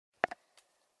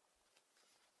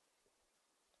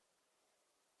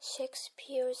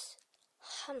Shakespeare's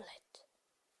Hamlet,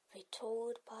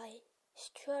 retold by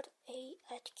Stuart A.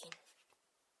 Atkin.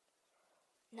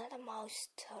 Not a Mouse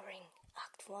Stirring,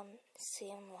 Act 1,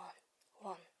 Scene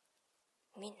 1,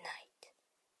 Midnight.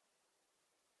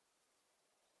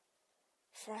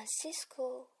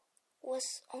 Francisco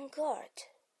was on guard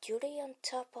duty on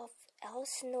top of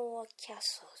Elsinore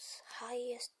Castle's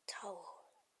highest tower.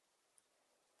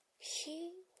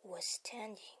 He was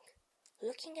standing,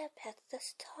 looking up at the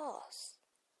stars.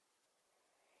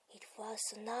 It was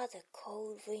another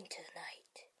cold winter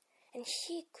night, and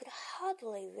he could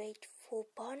hardly wait for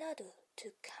Bernardo to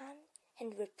come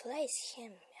and replace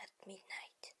him at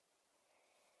midnight.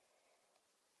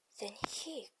 Then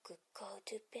he could go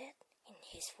to bed in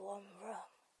his warm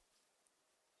room.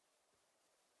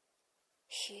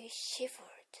 He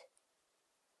shivered.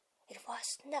 It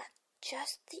was not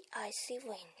just the icy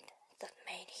wind that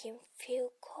made him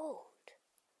feel cold.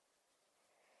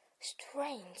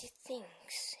 Strange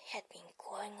things had been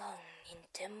going on in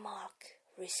Denmark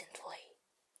recently.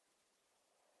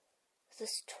 The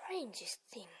strangest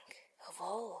thing of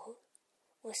all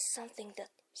was something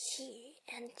that he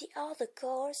and the other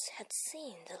girls had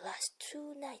seen the last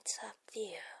 2 nights up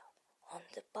there on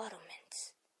the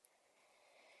battlements.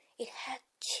 It had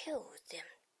chilled them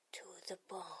to the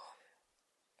bone.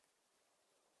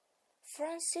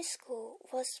 Francisco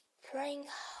was praying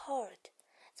hard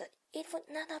that it would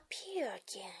not appear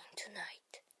again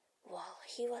tonight while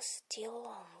he was still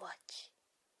on watch.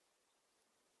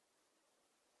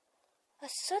 A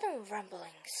sudden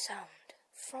rumbling sound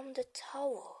from the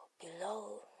tower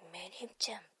below made him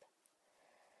jump,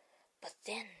 but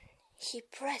then he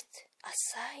breathed a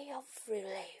sigh of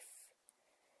relief.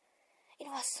 It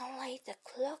was only the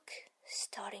clock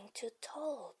starting to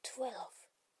toll 12.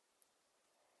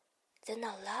 Then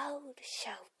a loud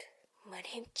shout made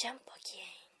him jump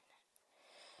again.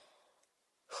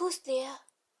 "Who's there?"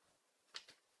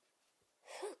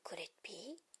 Who could it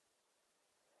be?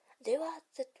 They were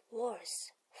the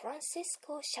dwarfs.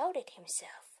 Francisco shouted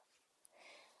himself.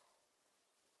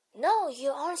 "No,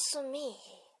 you answer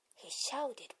me," he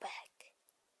shouted back.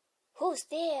 "Who's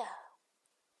there?"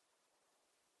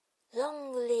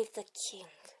 "Long live the king."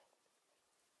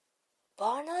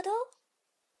 "Bernardo?"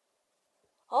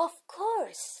 "Of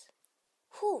course.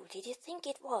 Who did you think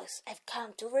it was? I've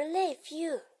come to relieve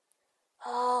you."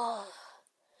 "Oh,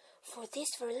 for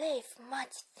this relief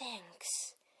much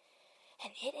thanks.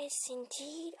 And it is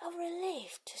indeed a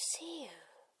relief to see you.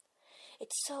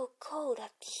 It's so cold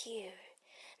up here,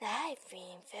 and I've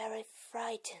been very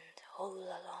frightened all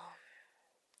along.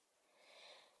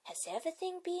 Has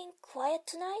everything been quiet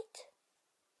tonight?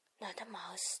 Not a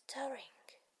mouse stirring.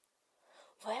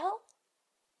 Well,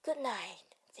 good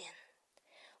night, then.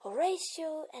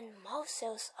 Horatio and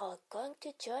Marcellus are going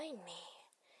to join me.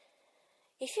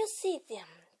 If you see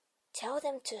them, tell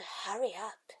them to hurry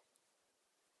up."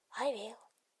 "I will,"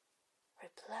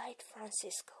 replied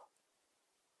Francisco.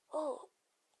 "Oh,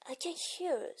 I can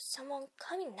hear someone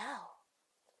coming now."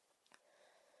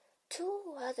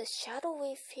 2 other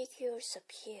shadowy figures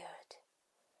appeared.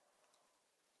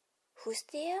 "Who's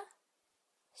there?"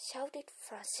 shouted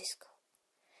Francisco.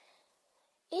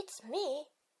 "It's me,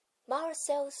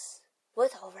 Marcellus,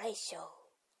 with Horatio."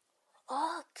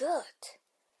 "Oh, good.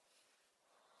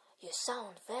 You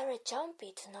sound very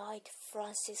jumpy tonight,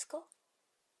 Francisco."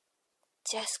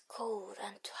 "Just cold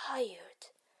and tired.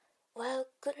 Well,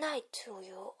 good night to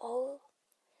you all."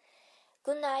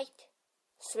 "Good night.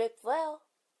 Sleep well."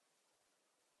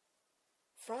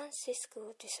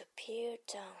 Francisco disappeared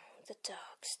down the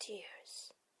dark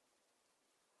stairs.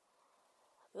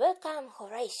 "Welcome,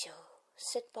 Horatio,"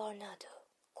 said Bernardo,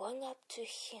 going up to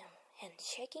him and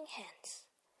shaking hands.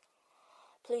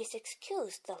 "Please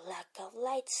excuse the lack of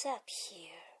lights up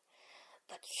here,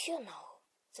 but you know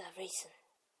the reason."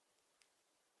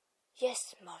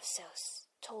 "Yes, Marcellus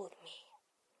told me."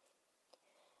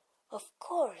 "Of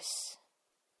course.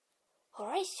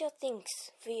 Horatio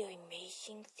thinks we're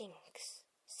imagining things,"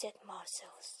 said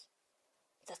Marcellus.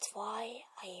 "That's why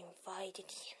I invited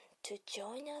him to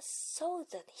join us so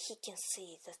that he can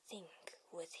see the thing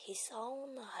with his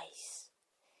own eyes.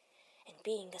 And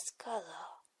being a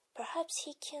scholar, perhaps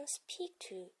he can speak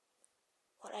to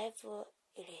whatever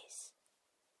it is."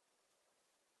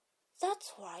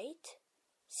 "That's right,"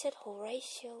 said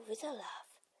Horatio with a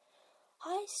laugh.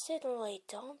 "I certainly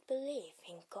don't believe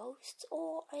in ghosts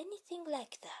or anything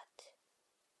like that,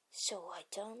 so I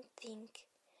don't think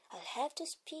I'll have to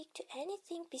speak to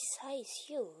anything besides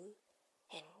you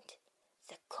and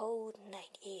the cold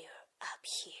night air up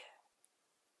here."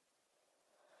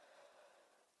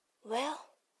 "Well,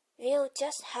 we'll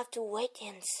just have to wait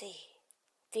and see.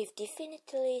 we've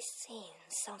definitely seen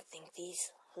something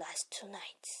these last 2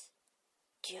 nights,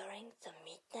 during the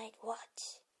midnight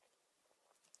watch.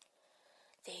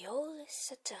 They all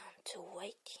sat down to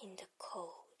wait in the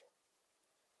cold.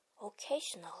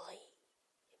 Occasionally,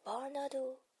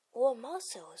 Bernardo or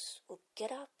Marcellus would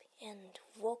get up and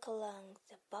walk along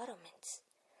the battlements,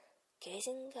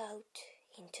 gazing out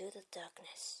into the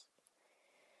darkness.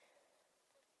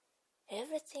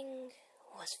 Everything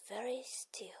was very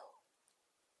still.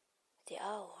 The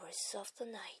hours of the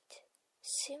night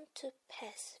seemed to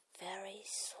pass very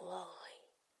slowly.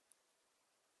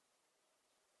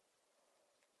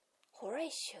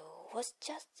 Horatio was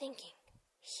just thinking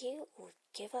he would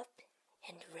give up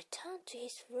and return to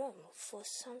his room for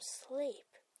some sleep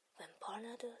when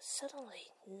Bernardo suddenly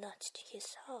nudged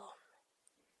his arm.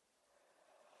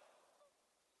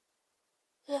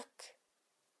 "Look,"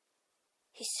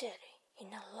 he said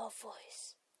in a low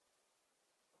voice.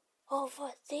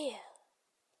 "Over there.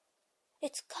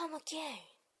 It's come again."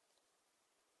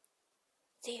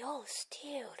 They all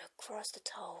stared across the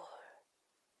tower.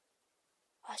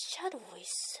 A shadowy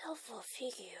silver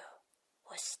figure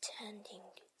was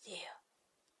standing there.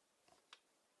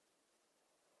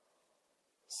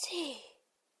 "See,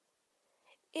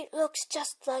 it looks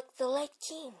just like the late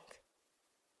king,"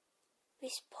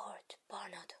 whispered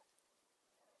Bernardo.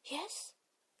 "Yes,"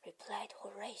 replied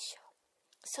Horatio,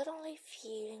 suddenly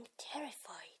feeling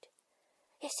terrified.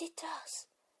 "Yes, it does."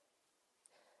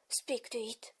 "Speak to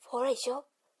it, Horatio."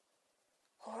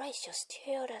 Horatio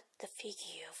stared at the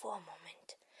figure for a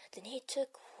moment. Then he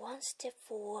took one step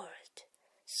forward,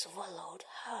 swallowed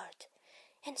hard,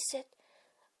 and said,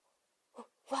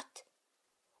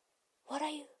 What are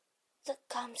you that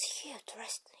comes here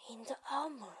dressed in the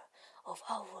armor of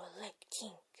our late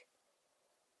king?"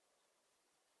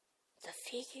 The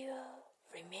figure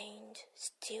remained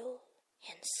still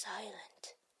and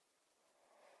silent.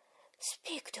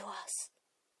 "Speak to us,"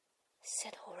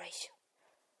 said Horatio.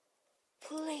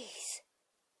 "Please,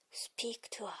 speak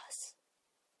to us."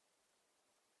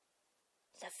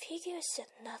 The figure said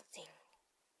nothing,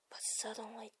 but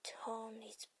suddenly turned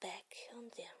its back on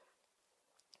them.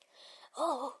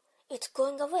 "Oh, it's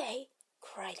going away!"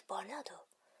 cried Bernardo.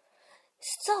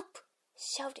 "Stop!"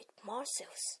 shouted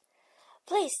Marcellus.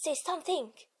 "Please say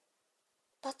something!"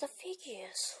 But the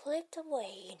figure slipped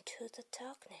away into the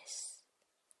darkness.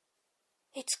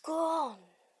 "It's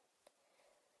gone!"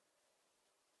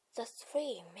 The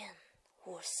 3 men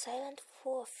were silent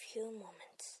for a few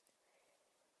moments.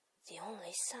 The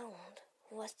only sound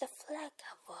was the flag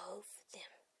above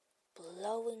them,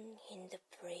 blowing in the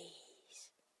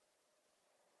breeze.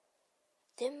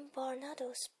 Then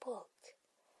Bernardo spoke.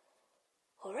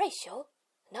 "Horatio,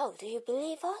 now do you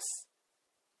believe us?"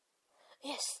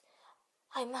 "Yes,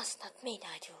 I must admit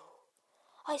I do.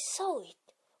 I saw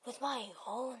it with my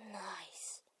own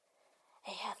eyes.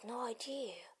 I have no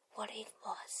idea what it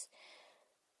was,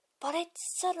 but it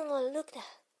suddenly looked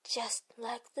just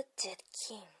like the dead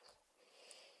king.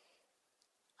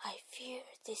 I fear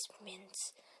this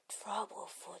means trouble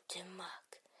for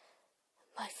Denmark.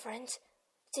 My friends,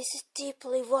 this is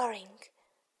deeply worrying.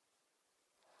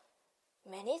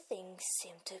 Many things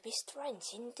seem to be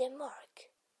strange in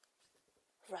Denmark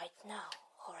right now,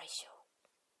 Horatio.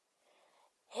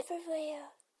 Everywhere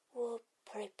war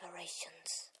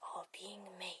preparations are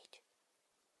being made.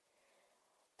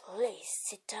 Please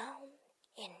sit down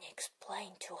and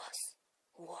explain to us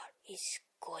what is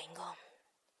going on."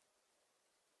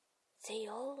 They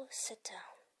all sat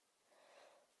down.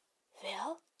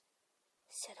 "Well,"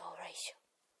 said Horatio,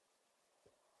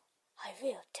 "I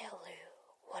will tell you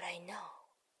what I know.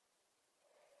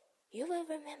 You will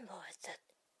remember that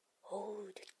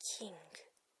old king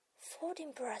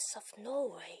Fortinbras of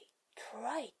Norway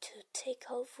tried to take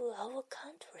over our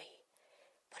country,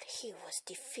 but he was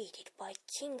defeated by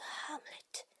King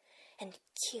Hamlet and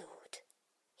killed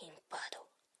in battle.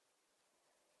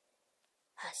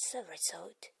 As a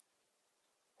result,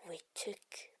 we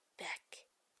took back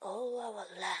all our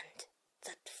land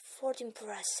that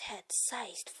Fortinbras had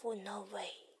seized for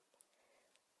Norway.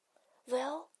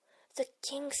 Well, the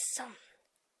king's son,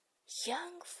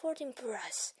 young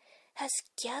Fortinbras, has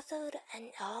gathered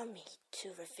an army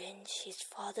to revenge his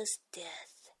father's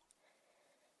death.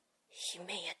 He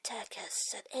may attack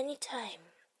us at any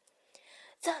time.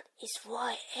 That is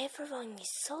why everyone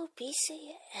is so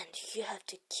busy and you have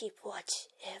to keep watch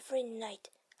every night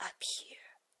up here.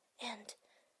 And,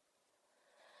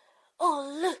 oh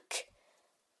look!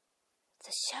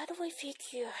 The shadowy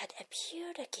figure had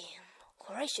appeared again.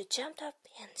 Horatio jumped up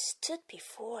and stood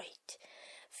before it,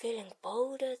 feeling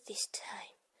bolder this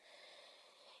time.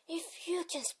 "If you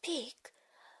can speak,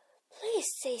 Please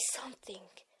say something.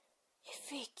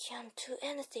 If we can't do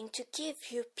anything to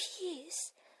give you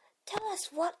peace, tell us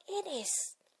what it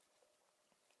is.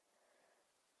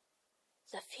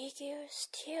 The figure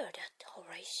stared at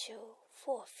Horatio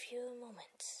for a few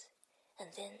moments, and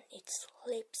then its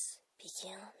lips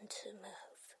began to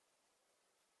move.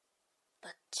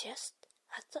 But just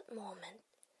at that moment,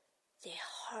 they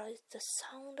heard the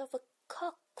sound of a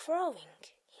cock crowing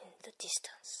in the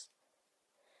distance.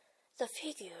 The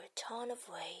figure turned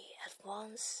away at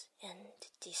once and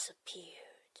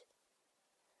disappeared.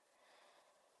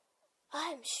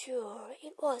 "I'm sure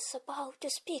it was about to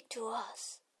speak to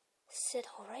us," said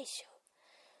Horatio.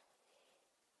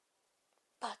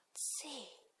 "But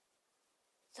see,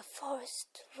 the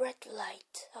first red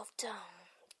light of dawn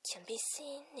can be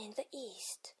seen in the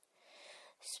east.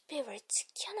 Spirits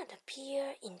cannot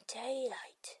appear in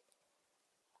daylight.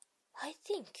 I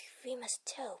think we must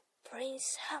tell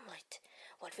Prince Hamlet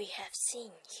what we have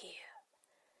seen here.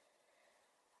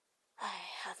 I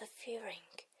have a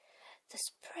feeling the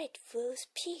spirit will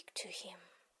speak to him